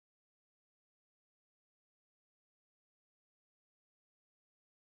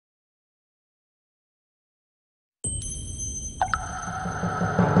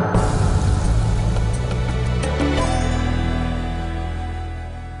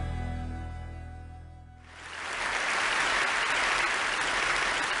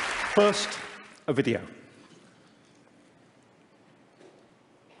First, a video.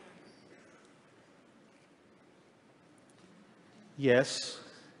 Yes,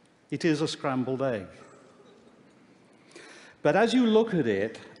 it is a scrambled egg. But as you look at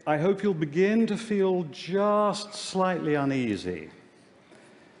it, I hope you'll begin to feel just slightly uneasy.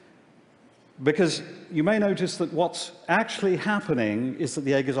 Because you may notice that what's actually happening is that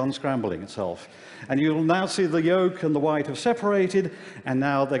the egg is unscrambling itself. And you'll now see the yolk and the white have separated, and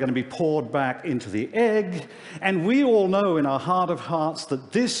now they're going to be poured back into the egg. And we all know in our heart of hearts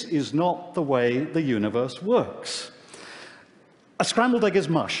that this is not the way the universe works. A scrambled egg is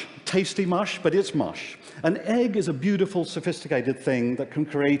mush, tasty mush, but it's mush. An egg is a beautiful, sophisticated thing that can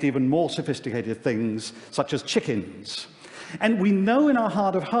create even more sophisticated things, such as chickens. And we know in our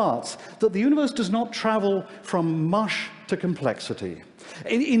heart of hearts that the universe does not travel from mush to complexity.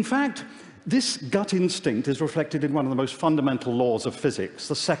 In fact, this gut instinct is reflected in one of the most fundamental laws of physics,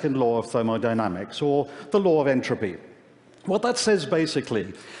 the second law of thermodynamics, or the law of entropy. What that says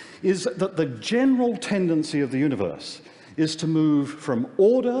basically is that the general tendency of the universe is to move from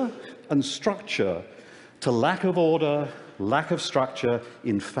order and structure to lack of order, lack of structure,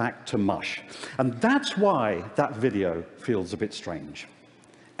 in fact, to mush. And that's why that video feels a bit strange.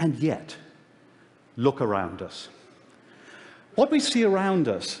 And yet, look around us. What we see around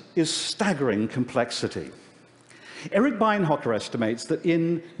us is staggering complexity. Eric Beinhocker estimates that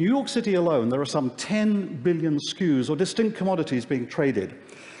in New York City alone, there are some 10 billion SKUs, or distinct commodities, being traded.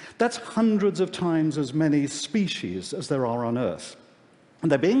 That's hundreds of times as many species as there are on Earth.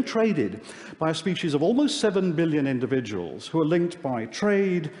 And they're being traded by a species of almost 7 billion individuals who are linked by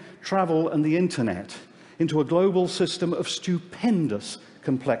trade, travel, and the internet into a global system of stupendous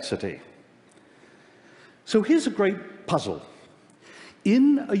complexity. So here's a great puzzle.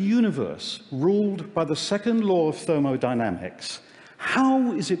 In a universe ruled by the second law of thermodynamics,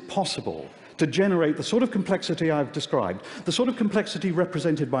 how is it possible to generate the sort of complexity I've described, the sort of complexity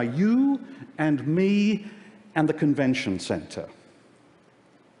represented by you and me and the convention center?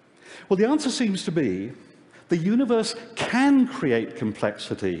 Well, the answer seems to be the universe can create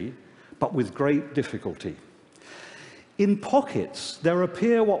complexity, but with great difficulty. In pockets, there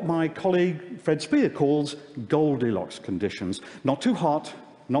appear what my colleague Fred Spear calls Goldilocks conditions. Not too hot,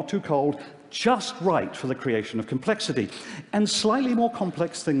 not too cold, just right for the creation of complexity. And slightly more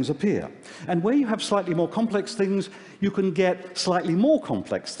complex things appear. And where you have slightly more complex things, you can get slightly more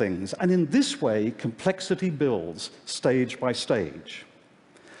complex things. And in this way, complexity builds stage by stage.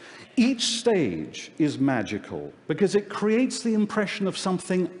 Each stage is magical because it creates the impression of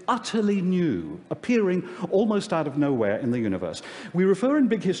something utterly new, appearing almost out of nowhere in the universe. We refer in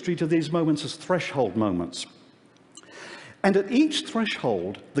big history to these moments as threshold moments. And at each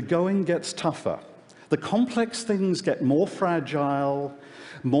threshold, the going gets tougher. The complex things get more fragile,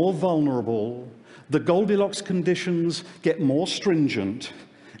 more vulnerable, the Goldilocks conditions get more stringent,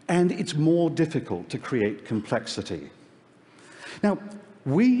 and it's more difficult to create complexity. Now,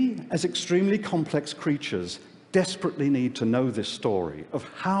 we, as extremely complex creatures, desperately need to know this story of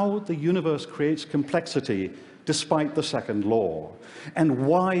how the universe creates complexity despite the second law, and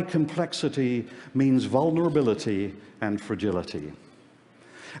why complexity means vulnerability and fragility.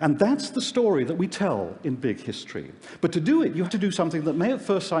 And that's the story that we tell in big history. But to do it, you have to do something that may at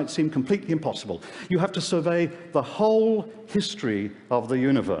first sight seem completely impossible. You have to survey the whole history of the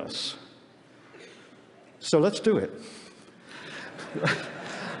universe. So let's do it.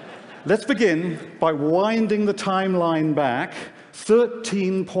 Let's begin by winding the timeline back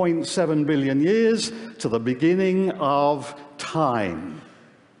 13.7 billion years to the beginning of time.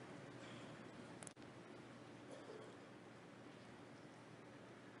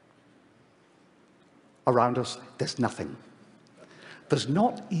 Around us, there's nothing. There's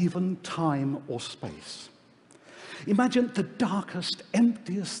not even time or space. Imagine the darkest,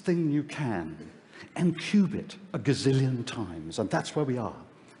 emptiest thing you can, and cube it a gazillion times, and that's where we are.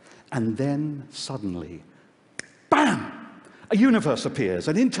 And then suddenly, bam! A universe appears,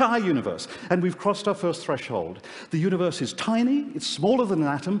 an entire universe, and we've crossed our first threshold. The universe is tiny, it's smaller than an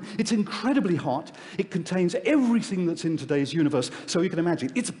atom, it's incredibly hot, it contains everything that's in today's universe, so you can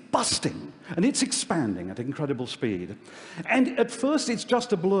imagine it's busting, and it's expanding at incredible speed. And at first it's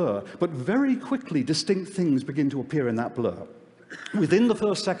just a blur, but very quickly distinct things begin to appear in that blur. Within the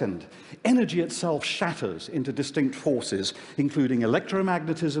first second, energy itself shatters into distinct forces, including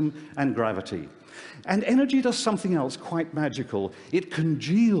electromagnetism and gravity. And energy does something else quite magical. It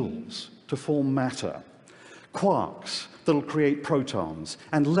congeals to form matter. Quarks that'll create protons,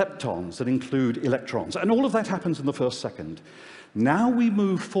 and leptons that include electrons. And all of that happens in the first second. Now we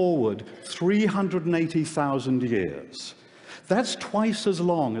move forward 380,000 years. That's twice as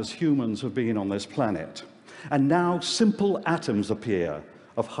long as humans have been on this planet. And now simple atoms appear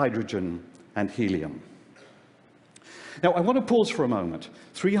of hydrogen and helium. Now, I want to pause for a moment,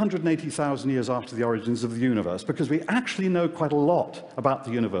 380,000 years after the origins of the universe, because we actually know quite a lot about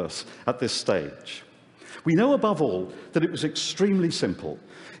the universe at this stage. We know, above all, that it was extremely simple.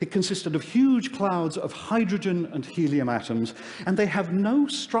 It consisted of huge clouds of hydrogen and helium atoms, and they have no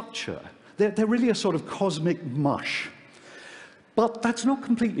structure. They're really a sort of cosmic mush. But that's not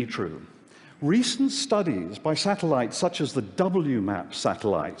completely true. Recent studies by satellites such as the WMAP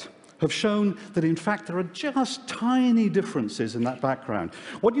satellite have shown that, in fact, there are just tiny differences in that background.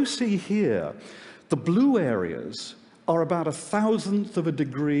 What you see here, the blue areas are about 1,000th of a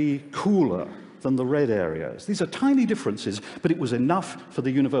degree cooler than the red areas. These are tiny differences, but it was enough for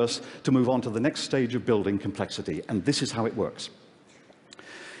the universe to move on to the next stage of building complexity, and this is how it works.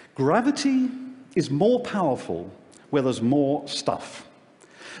 Gravity is more powerful where there's more stuff.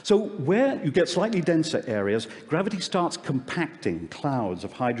 So where you get slightly denser areas, gravity starts compacting clouds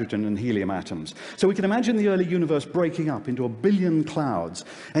of hydrogen and helium atoms. So we can imagine the early universe breaking up into 1 billion clouds,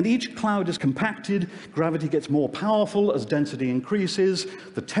 and each cloud is compacted, gravity gets more powerful as density increases,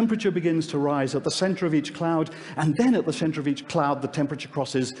 the temperature begins to rise at the center of each cloud, and then at the center of each cloud the temperature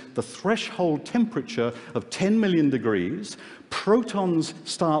crosses the threshold temperature of 10 million degrees, protons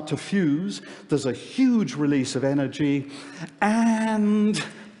start to fuse, there's a huge release of energy, and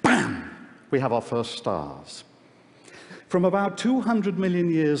bam! We have our first stars. From about 200 million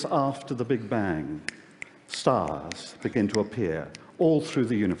years after the Big Bang, stars begin to appear all through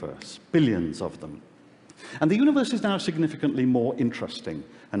the universe, billions of them. And the universe is now significantly more interesting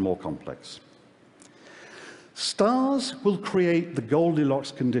and more complex. Stars will create the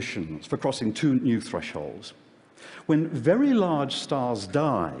Goldilocks conditions for crossing 2 new thresholds. When very large stars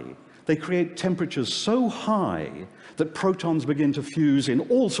die, they create temperatures so high that protons begin to fuse in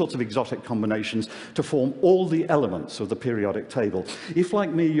all sorts of exotic combinations to form all the elements of the periodic table. If,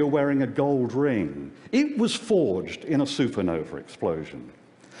 like me, you're wearing a gold ring, it was forged in a supernova explosion.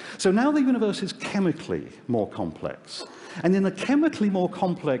 So now the universe is chemically more complex. And in a chemically more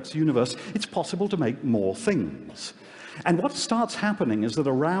complex universe, it's possible to make more things. And what starts happening is that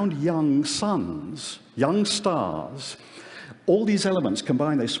around young suns, young stars, all these elements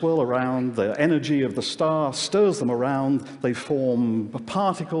combine, they swirl around, the energy of the star stirs them around, they form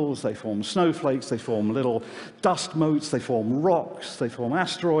particles, they form snowflakes, they form little dust motes, they form rocks, they form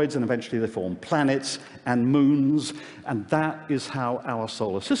asteroids, and eventually they form planets and moons. And that is how our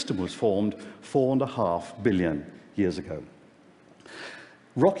solar system was formed 4.5 billion years ago.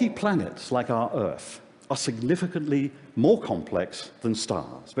 Rocky planets like our Earth are significantly more complex than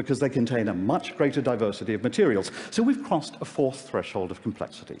stars because they contain a much greater diversity of materials. So we've crossed a 4th threshold of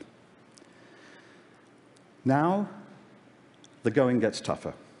complexity. Now, the going gets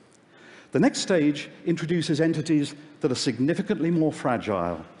tougher. The next stage introduces entities that are significantly more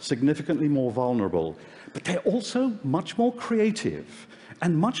fragile, significantly more vulnerable, but they're also much more creative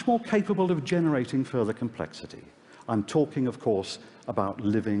and much more capable of generating further complexity. I'm talking, of course, about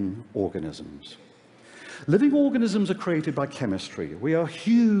living organisms. Living organisms are created by chemistry. We are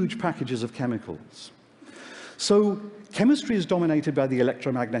huge packages of chemicals. So chemistry is dominated by the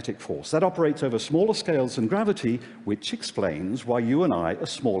electromagnetic force. That operates over smaller scales than gravity, which explains why you and I are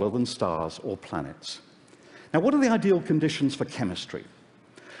smaller than stars or planets. Now, what are the ideal conditions for chemistry?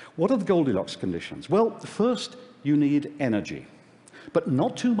 What are the Goldilocks conditions? Well, first, you need energy, but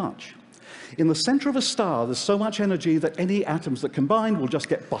not too much. In the center of a star, there's so much energy that any atoms that combine will just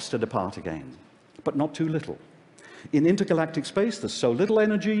get busted apart again. But not too little. In intergalactic space, there's so little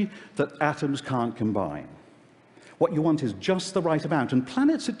energy that atoms can't combine. What you want is just the right amount, and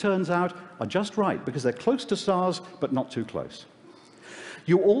planets, it turns out, are just right because they're close to stars, but not too close.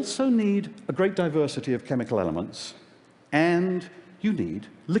 You also need a great diversity of chemical elements, and you need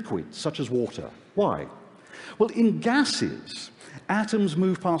liquids, such as water. Why? Well, in gases, atoms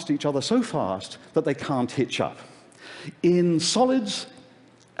move past each other so fast that they can't hitch up. In solids,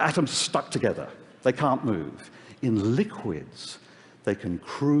 atoms are stuck together. They can't move. In liquids, they can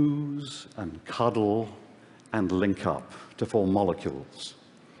cruise and cuddle and link up to form molecules.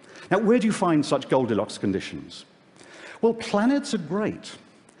 Now, where do you find such Goldilocks conditions? Well, planets are great,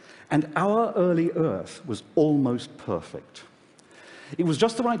 and our early Earth was almost perfect. It was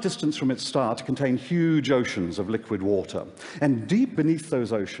just the right distance from its star to contain huge oceans of liquid water. And deep beneath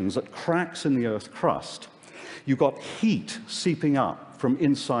those oceans, at cracks in the Earth crust, you've got heat seeping up from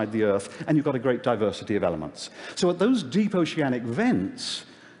inside the Earth, and you've got a great diversity of elements. So at those deep oceanic vents,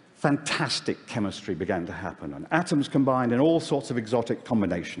 fantastic chemistry began to happen, and atoms combined in all sorts of exotic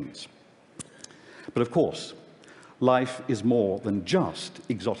combinations. But of course, life is more than just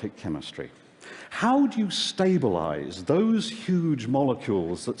exotic chemistry. How do you stabilize those huge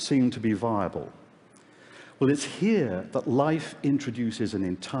molecules that seem to be viable? Well, it's here that life introduces an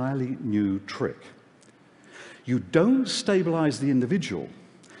entirely new trick. You don't stabilize the individual,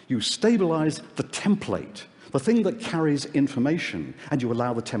 you stabilize the template, the thing that carries information, and you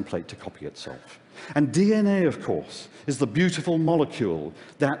allow the template to copy itself. And DNA, of course, is the beautiful molecule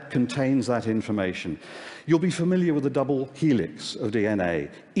that contains that information. You'll be familiar with the double helix of DNA.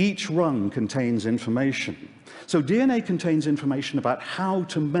 Each rung contains information. So DNA contains information about how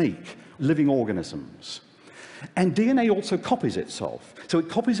to make living organisms. And DNA also copies itself. So it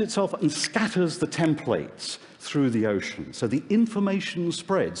copies itself and scatters the templates through the ocean. So the information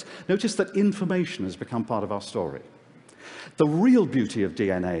spreads. Notice that information has become part of our story. The real beauty of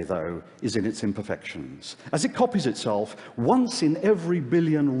DNA, though, is in its imperfections. As it copies itself, once in every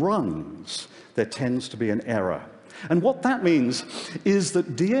billion rungs, there tends to be an error. And what that means is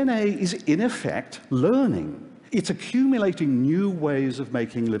that DNA is, in effect, learning. It's accumulating new ways of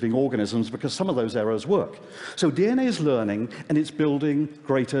making living organisms because some of those errors work. So DNA is learning, and it's building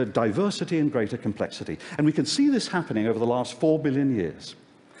greater diversity and greater complexity. And we can see this happening over the last 4 billion years.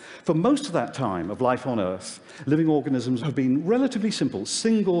 For most of that time of life on Earth, living organisms have been relatively simple,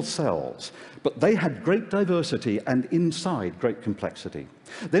 single cells, but they had great diversity and inside great complexity.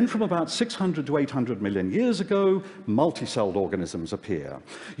 Then from about 600 to 800 million years ago, multi-celled organisms appear.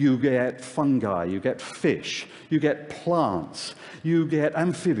 You get fungi, you get fish, you get plants, you get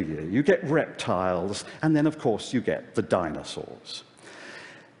amphibia, you get reptiles, and then of course you get the dinosaurs.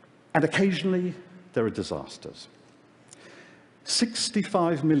 And occasionally there are disasters.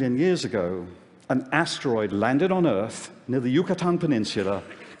 65 million years ago, an asteroid landed on Earth near the Yucatan Peninsula,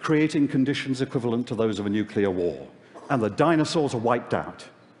 creating conditions equivalent to those of a nuclear war. And the dinosaurs are wiped out.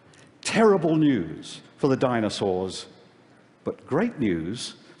 Terrible news for the dinosaurs, but great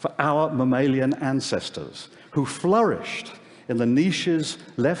news for our mammalian ancestors, who flourished in the niches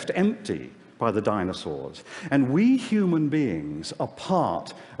left empty by the dinosaurs. And we human beings are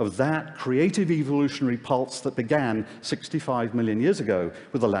part of that creative evolutionary pulse that began 65 million years ago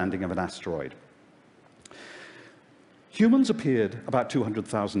with the landing of an asteroid. Humans appeared about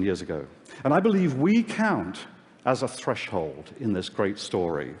 200,000 years ago, and I believe we count as a threshold in this great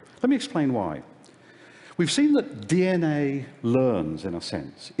story. Let me explain why. We've seen that DNA learns, in a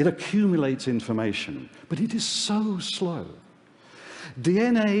sense. It accumulates information, but it is so slow.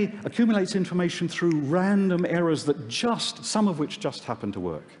 DNA accumulates information through random errors that some of which just happen to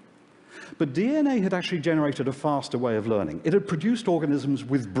work. But DNA had actually generated a faster way of learning. It had produced organisms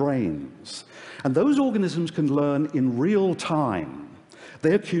with brains. And those organisms can learn in real time.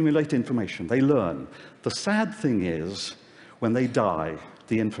 They accumulate information, they learn. The sad thing is, when they die,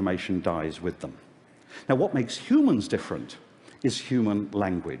 the information dies with them. Now, what makes humans different is human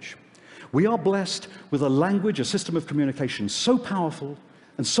language. We are blessed with a language, a system of communication so powerful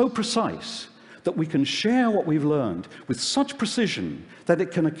and so precise that we can share what we've learned with such precision that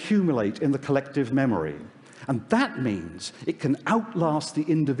it can accumulate in the collective memory. And that means it can outlast the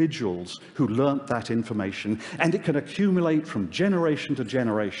individuals who learnt that information, and it can accumulate from generation to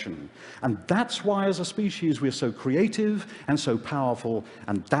generation. And that's why, as a species, we're so creative and so powerful,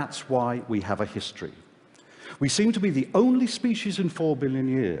 and that's why we have a history. We seem to be the only species in 4 billion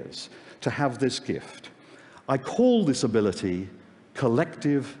years to have this gift. I call this ability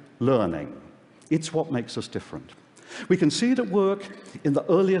collective learning. It's what makes us different. We can see it at work in the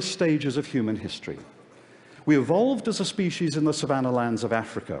earliest stages of human history. We evolved as a species in the savanna lands of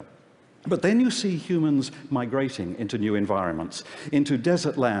Africa, but then you see humans migrating into new environments, into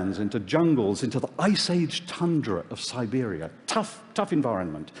desert lands, into jungles, into the ice age tundra of Siberia, tough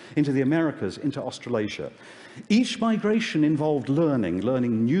environment, into the Americas, into Australasia. Each migration involved learning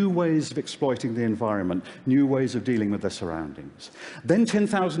new ways of exploiting the environment, new ways of dealing with their surroundings. Then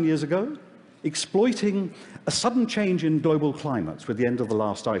 10,000 years ago, exploiting a sudden change in global climates with the end of the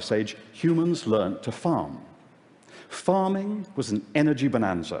last ice age, humans learned to farm. Farming was an energy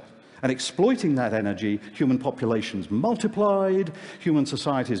bonanza, and exploiting that energy, human populations multiplied, human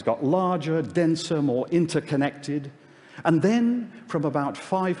societies got larger, denser, more interconnected. And then, from about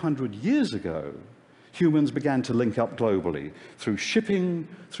 500 years ago, humans began to link up globally through shipping,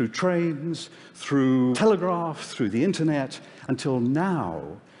 through trains, through telegraph, through the internet, until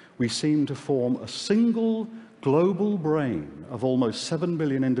now we seem to form a single global brain of almost 7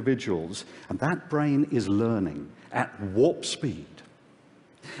 billion individuals, and that brain is learning at warp speed.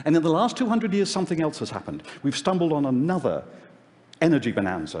 And in the last 200 years, something else has happened. We've stumbled on another energy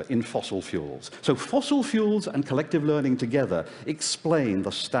bonanza in fossil fuels. So fossil fuels and collective learning together explain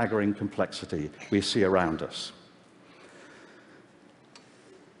the staggering complexity we see around us.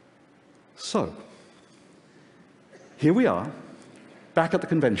 So, here we are, back at the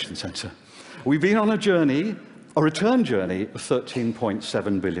convention center. We've been on a journey, a return journey of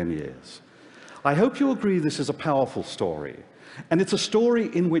 13.7 billion years. I hope you agree this is a powerful story, and it's a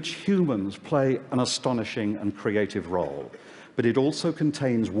story in which humans play an astonishing and creative role, but it also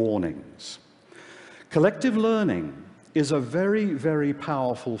contains warnings. Collective learning is a very, very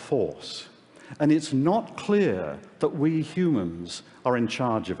powerful force, and it's not clear that we humans are in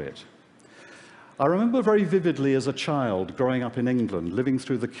charge of it. I remember very vividly as a child growing up in England, living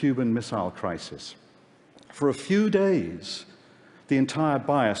through the Cuban Missile Crisis. For a few days, the entire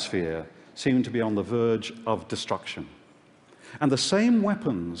biosphere seemed to be on the verge of destruction. And the same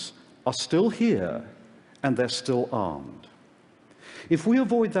weapons are still here, and they're still armed. If we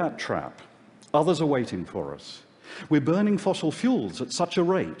avoid that trap, others are waiting for us. We're burning fossil fuels at such a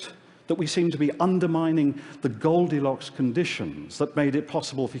rate that we seem to be undermining the Goldilocks conditions that made it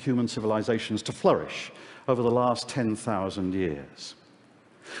possible for human civilizations to flourish over the last 10,000 years.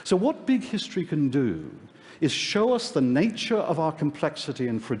 So what big history can do is show us the nature of our complexity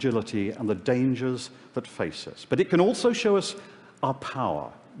and fragility and the dangers that face us. But it can also show us our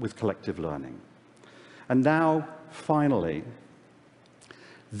power with collective learning. And now, finally,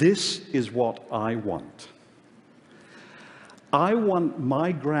 this is what I want. I want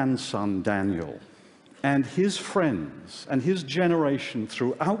my grandson, Daniel, and his friends and his generation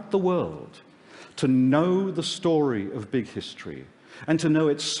throughout the world to know the story of big history and to know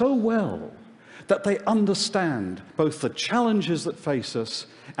it so well that they understand both the challenges that face us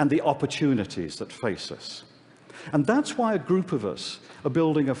and the opportunities that face us. And that's why a group of us are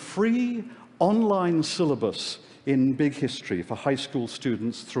building a free online syllabus in big history for high school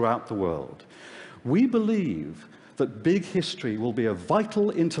students throughout the world. We believe that big history will be a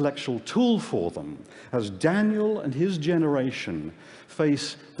vital intellectual tool for them as Daniel and his generation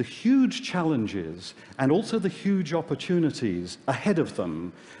face the huge challenges and also the huge opportunities ahead of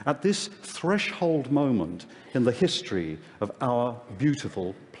them at this threshold moment in the history of our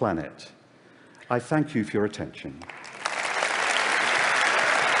beautiful planet. I thank you for your attention.